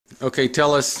Okay,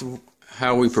 tell us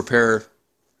how we prepare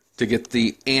to get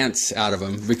the ants out of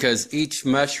them, because each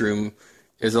mushroom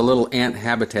is a little ant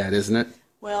habitat, isn't it?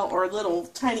 Well, or little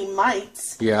tiny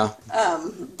mites. Yeah.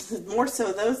 More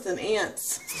so those than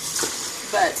ants.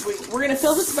 But we're going to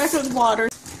fill this back with water.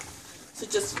 So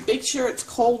just make sure it's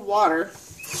cold water.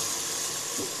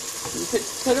 And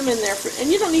put them in there. And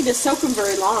you don't need to soak them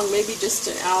very long. Maybe just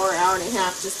an hour, hour and a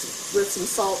half, just with some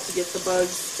salt to get the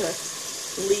bugs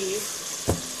to leave.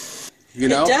 You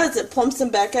know, it does. It plumps them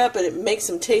back up, and it makes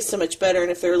them taste so much better.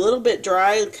 And if they're a little bit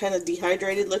dry, kind of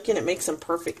dehydrated looking, it makes them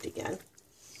perfect again.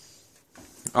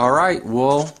 All right.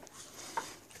 We'll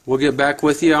get back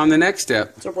with you on the next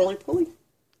step. It's a roly-poly.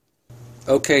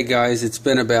 Okay, guys. It's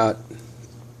been about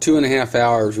 2.5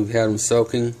 hours we've had them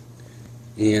soaking,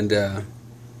 and a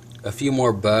few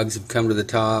more bugs have come to the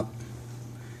top,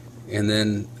 and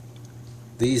then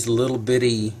these little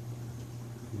bitty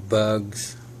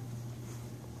bugs.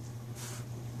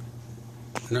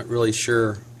 I'm not really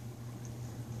sure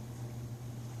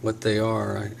what they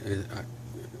are.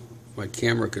 My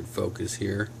camera could focus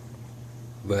here,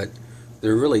 but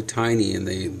they're really tiny, and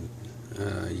you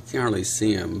can't hardly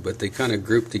see them, but they kind of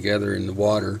group together in the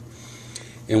water.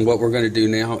 And what we're going to do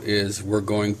now is we're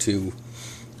going to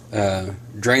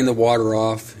drain the water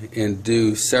off and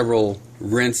do several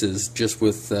rinses just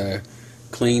with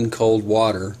clean, cold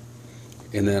water,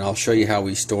 and then I'll show you how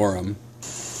we store them.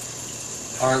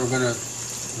 All right, we're going to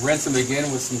rinse them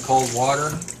again with some cold water.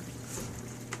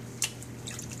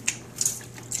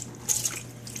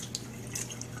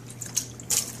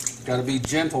 Got to be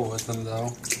gentle with them,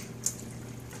 though.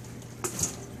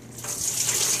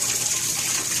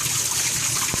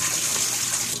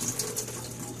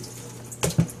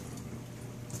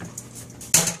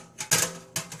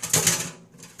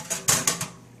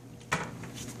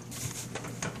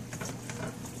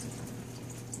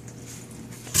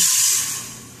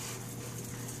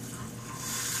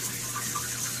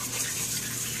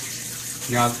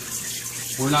 Now,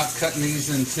 we're not cutting these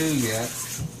in two yet.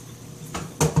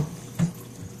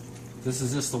 This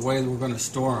is just the way that we're going to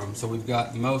store them. So we've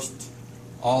got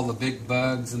all the big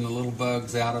bugs and the little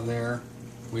bugs out of there.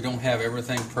 We don't have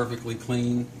everything perfectly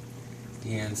clean.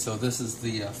 And so this is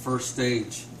the first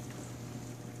stage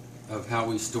of how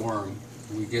we store them.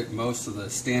 We get most of the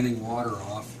standing water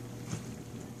off.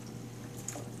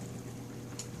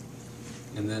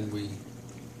 And then we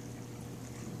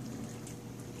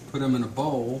put them in a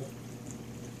bowl,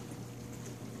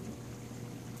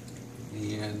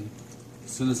 and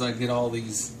as soon as I get all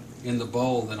these in the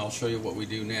bowl, then I'll show you what we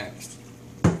do next.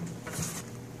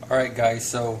 Alright guys,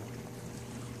 so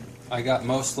I got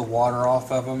most of the water off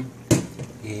of them,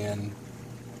 and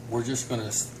we're just going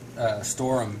to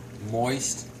store them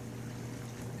moist.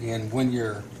 And when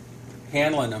you're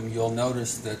handling them, you'll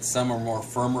notice that some are more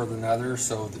firmer than others,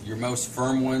 so that your most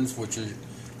firm ones, which is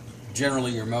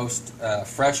generally your most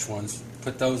fresh ones,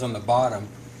 put those on the bottom,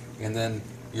 and then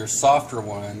your softer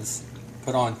ones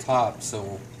put on top,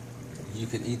 so you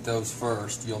can eat those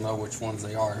first. You'll know which ones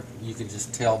they are. You can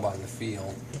just tell by the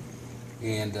feel.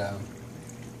 And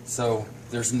so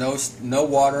there's no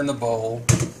water in the bowl.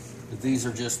 These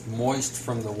are just moist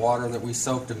from the water that we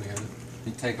soaked them in.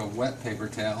 You take a wet paper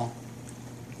towel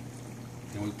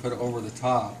and we put it over the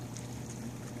top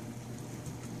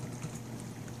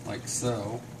like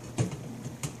so.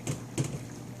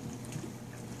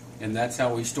 And that's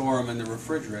how we store them in the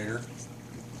refrigerator,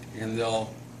 and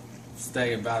they'll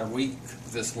stay about a week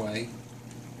this way.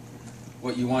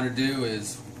 What you want to do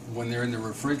is, when they're in the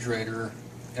refrigerator,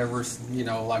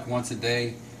 like once a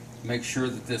day, make sure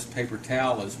that this paper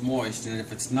towel is moist, and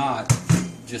if it's not,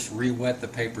 just re-wet the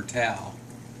paper towel.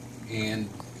 And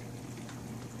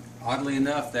oddly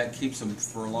enough, that keeps them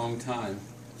for a long time.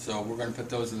 So we're going to put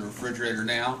those in the refrigerator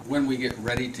now. When we get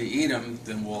ready to eat them,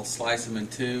 then we'll slice them in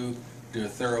two, do a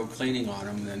thorough cleaning on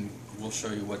them, then we'll show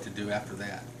you what to do after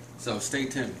that. So stay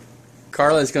tuned.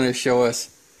 Carla is going to show us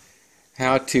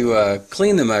how to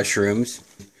clean the mushrooms.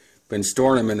 Been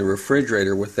storing them in the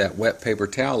refrigerator with that wet paper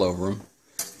towel over them.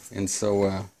 And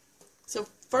so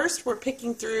first we're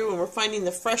picking through and we're finding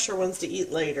the fresher ones to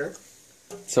eat later.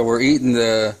 So we're eating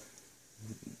the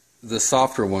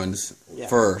softer ones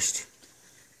first.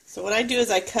 So what I do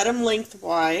is I cut them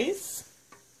lengthwise.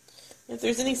 If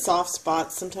there's any soft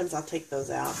spots, sometimes I'll take those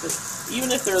out. But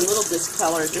even if they're a little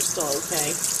discolored, they're still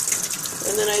okay.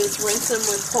 And then I just rinse them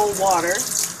with cold water.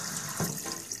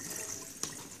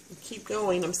 And keep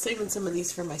going. I'm saving some of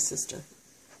these for my sister.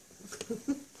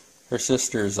 Her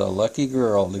sister's a lucky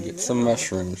girl to get some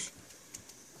mushrooms.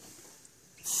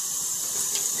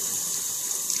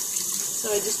 So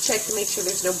I just check to make sure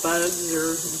there's no bugs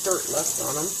or dirt left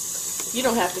on them. You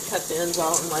don't have to cut the ends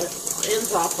off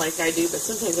like I do, but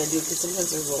sometimes I do because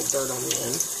sometimes there's a little dirt on the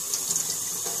end.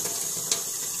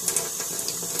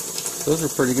 Those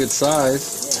are pretty good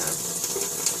size. Yeah.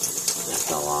 That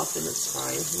fell off and it's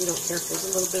fine. We don't care if there's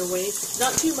a little bit of waste.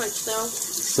 Not too much though.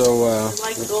 So, I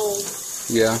like gold.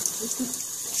 Yeah.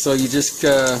 So you just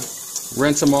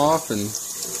rinse them off and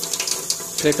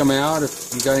pick them out if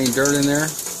you got any dirt in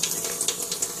there.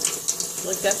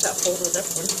 Like that's that folded up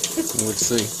one. Let's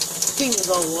see. Thing is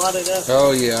all wadded up.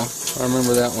 Oh yeah, I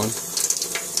remember that one.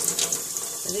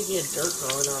 I think he had dirt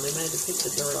growing on him. I had to pick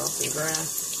the dirt off the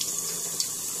grass.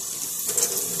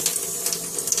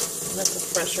 And that's a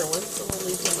fresher one, so we'll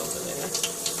leave him over there.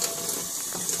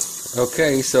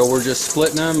 Okay, so we're just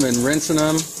splitting them and rinsing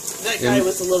them. That guy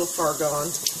was a little far gone.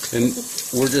 And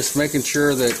we're just making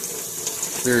sure that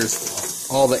there's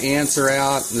all the ants are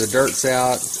out and the dirt's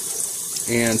out,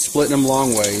 and splitting them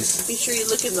long ways. Be sure you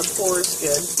look in the pores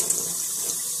good.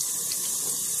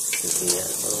 See that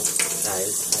little guy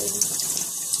is hiding.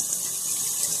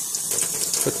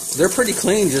 But they're pretty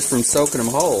clean just from soaking them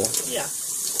whole. Yeah.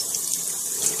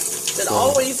 But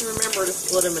always remember to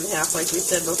split them in half like we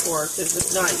said before, because if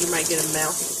not, you might get a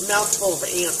mouthful of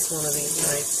ants one of these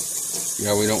nights.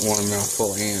 Yeah, we don't want a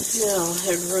mouthful of ants. No,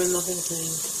 it'd ruin the whole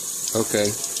thing. Okay.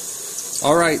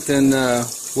 All right, then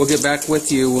we'll get back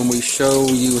with you when we show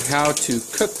you how to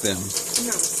cook them. I've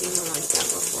never seen one like that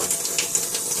before.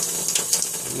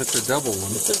 It's a double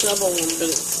one. It's a double one, but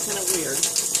it's kind of weird.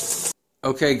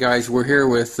 Okay, guys, we're here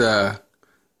with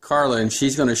Carla, and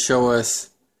she's going to show us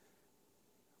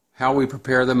how we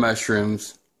prepare the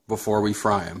mushrooms before we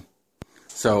fry them.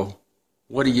 So,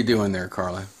 what are you doing there,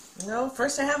 Carla? Well,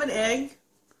 first I have an egg,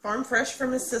 farm fresh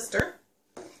from his sister.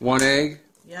 1 egg?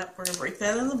 Yep, we're going to break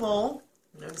that in the bowl.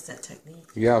 Notice that technique.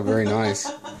 Yeah, very nice.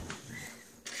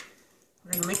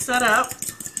 We're going to mix that up.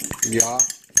 Yeah.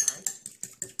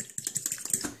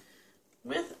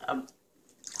 With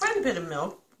quite a bit of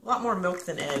milk. A lot more milk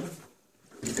than egg.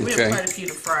 We Okay. have quite a few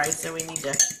to fry, so we need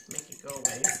to make it go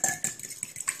away.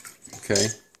 Okay.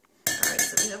 Alright,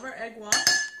 so we have our egg wash.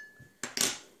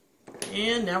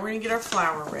 And now we're going to get our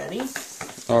flour ready.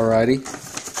 Alrighty.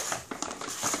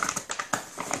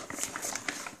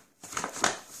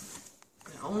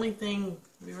 The only thing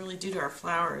we really do to our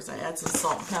flour is I add some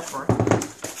salt and pepper.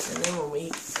 And then when we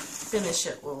finish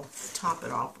it, we'll top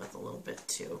it off with a little bit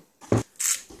too.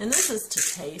 And this is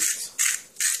to taste.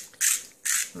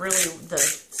 Really, the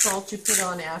salt you put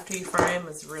on after you fry them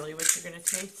is really what you're going to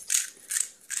taste.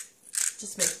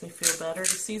 Just makes me feel better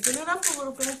to season it up a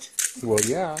little bit. Well,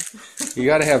 yeah. You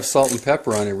got to have salt and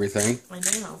pepper on everything. I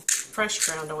know. Fresh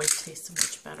ground always tastes so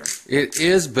much better. It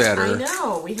is better. I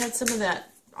know. We had some of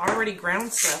that already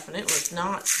ground stuff, and it was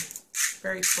not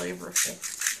very flavorful.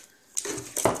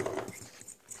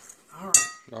 All right.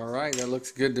 All right, that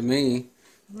looks good to me.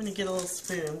 I'm going to get a little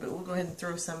spoon, but we'll go ahead and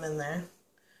throw some in there.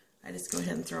 I just go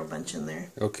ahead and throw a bunch in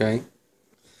there. Okay.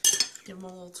 Give them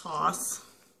a little toss.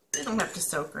 They don't have to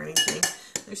soak or anything.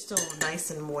 They're still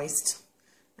nice and moist.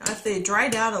 Now, if they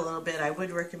dried out a little bit, I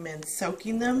would recommend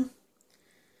soaking them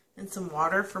in some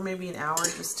water for maybe an hour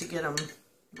just to get them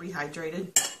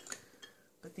rehydrated.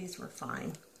 But these were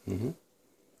fine. Mm-hmm.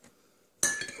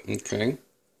 Okay.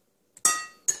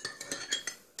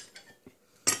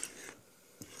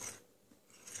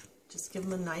 Just give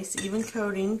them a nice even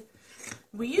coating.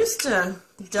 We used to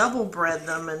double bread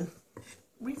them, and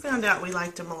we found out we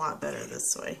liked them a lot better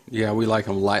this way. Yeah, we like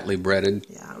them lightly breaded.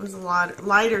 Yeah, it was a lot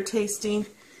lighter tasting.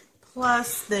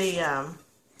 Plus, they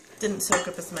didn't soak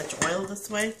up as much oil this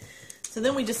way. So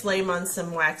then we just lay them on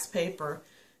some wax paper.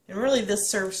 And really, this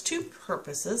serves two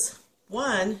purposes.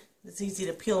 One, it's easy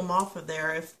to peel them off of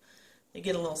there if they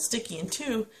get a little sticky. And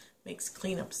two, makes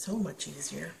cleanup so much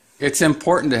easier. It's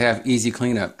important to have easy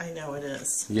cleanup. I know it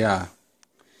is. Yeah.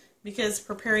 Because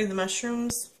preparing the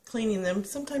mushrooms, cleaning them,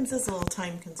 sometimes is a little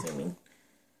time consuming.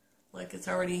 Like it's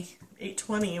already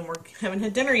 8:20 and we haven't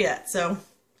had dinner yet, so.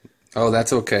 Oh,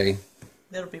 that's okay.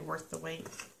 That'll be worth the wait.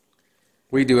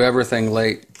 We do everything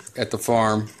late at the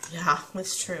farm. Yeah,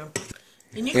 that's true.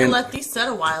 And you can let these set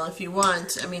a while if you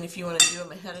want. I mean, if you want to do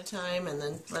them ahead of time and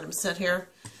then let them sit here,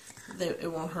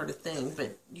 it won't hurt a thing.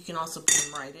 But you can also put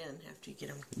them right in after you get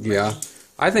them ready. Yeah.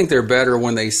 I think they're better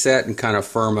when they set and kind of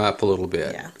firm up a little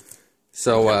bit. Yeah.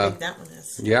 So, I think that one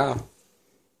is. Yeah.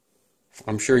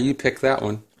 I'm sure you picked that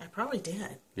one. I probably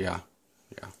did. Yeah.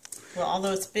 Yeah. Well,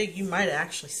 although it's big, you might have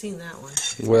actually seen that one.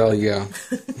 Well, yeah.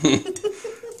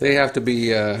 They have to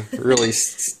be really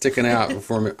sticking out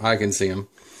before I can see them.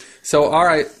 So, all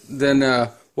right, then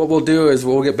what we'll do is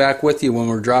we'll get back with you when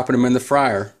we're dropping them in the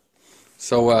fryer.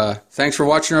 So, thanks for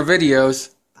watching our videos.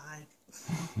 Bye.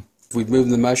 We've moved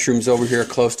the mushrooms over here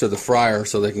close to the fryer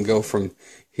so they can go from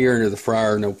here into the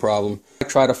fryer, no problem. I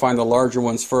try to find the larger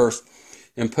ones first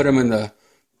and put them in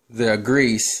the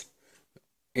grease,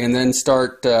 and then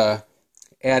start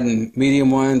adding medium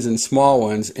ones and small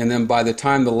ones, and then by the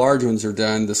time the large ones are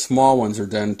done, the small ones are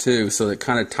done too, so it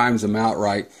kind of times them out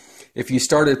right. If you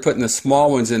started putting the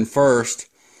small ones in first,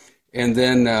 and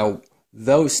then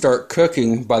those start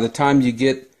cooking, by the time you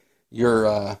get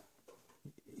your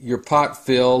pot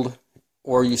filled,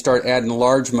 or you start adding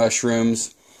large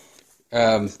mushrooms,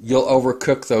 you'll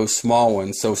overcook those small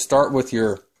ones. So start with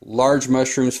your large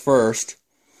mushrooms first,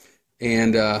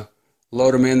 and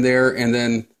load them in there, and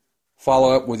then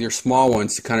follow up with your small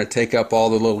ones to kind of take up all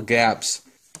the little gaps.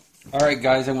 Alright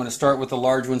guys, I'm going to start with the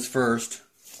large ones first.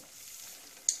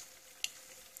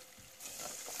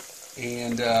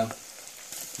 And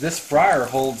this fryer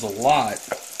holds a lot,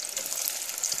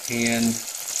 and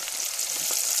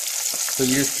so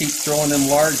you just keep throwing them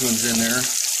large ones in there.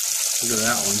 Look at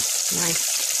that one. Nice.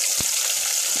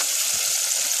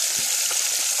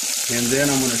 And then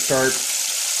I'm going to start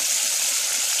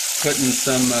putting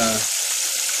some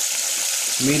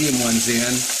medium ones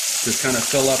in to kind of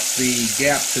fill up the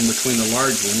gaps in between the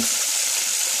large ones.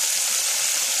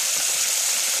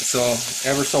 So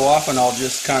ever so often I'll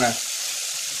just kind of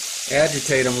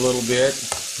agitate them a little bit.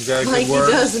 Is that a like good word?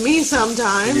 He does me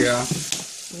sometimes. Yeah.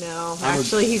 No,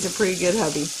 actually he's a pretty good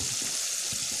hubby.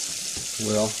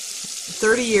 Well,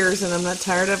 30 years and I'm not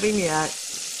tired of him yet.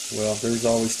 well, there's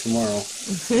always tomorrow.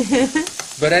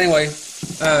 But anyway,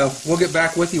 we'll get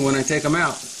back with you when I take them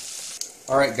out.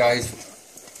 Alright guys,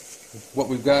 what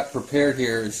we've got prepared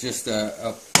here is just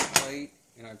a plate,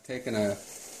 and I've taken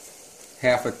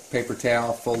half a paper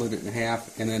towel, folded it in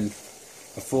half, and then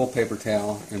a full paper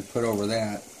towel and put over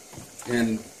that.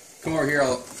 And come over here,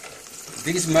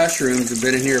 these mushrooms have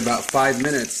been in here about 5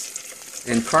 minutes,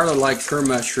 and Carla likes her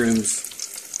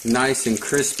mushrooms nice and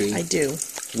crispy. I do.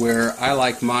 Where I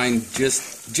like mine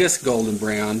just golden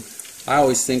brown. I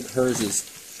always think hers is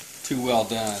too well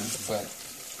done, but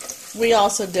we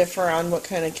also differ on what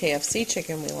kind of KFC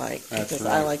chicken we like, that's because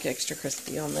right. I like extra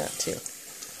crispy on that too.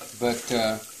 But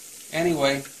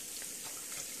anyway,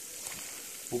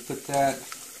 we'll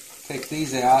take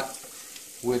these out,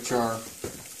 which are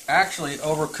actually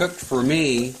overcooked for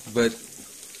me, but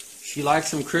she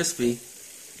likes them crispy.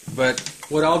 But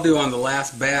what I'll do on the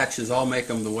last batch is I'll make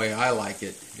them the way I like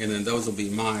it, and then those will be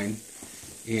mine.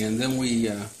 And then we,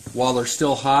 while they're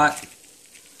still hot,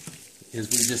 is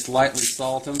we just lightly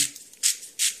salt them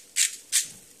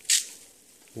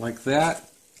like that,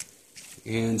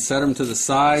 and set them to the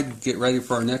side, get ready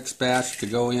for our next batch to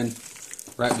go in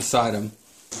right beside them.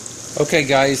 Okay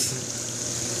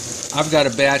guys, I've got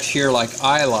a batch here like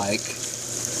I like,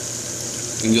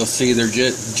 and you'll see they're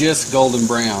just golden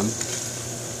brown.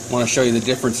 I want to show you the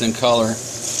difference in color.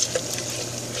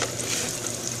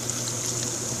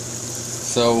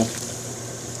 So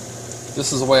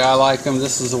this is the way I like them,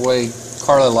 this is the way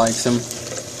Carla likes them.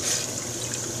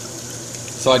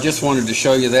 So I just wanted to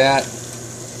show you that.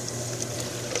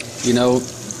 You know,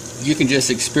 you can just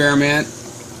experiment.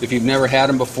 If you've never had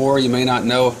them before, you may not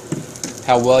know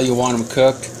how well you want them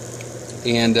cooked.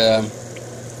 And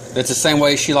it's the same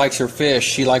way she likes her fish.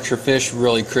 She likes her fish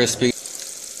really crispy.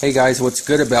 Hey guys, what's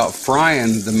good about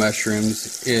frying the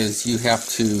mushrooms is you have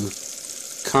to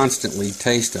constantly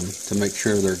taste them to make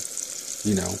sure they're,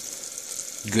 you know,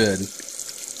 good.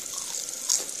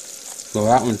 So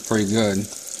that one's pretty good.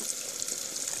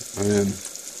 And,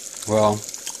 well,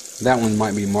 that one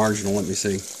might be marginal. Let me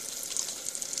see.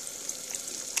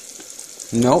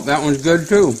 Nope, that one's good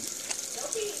too.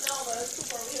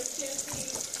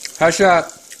 Hush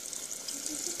up.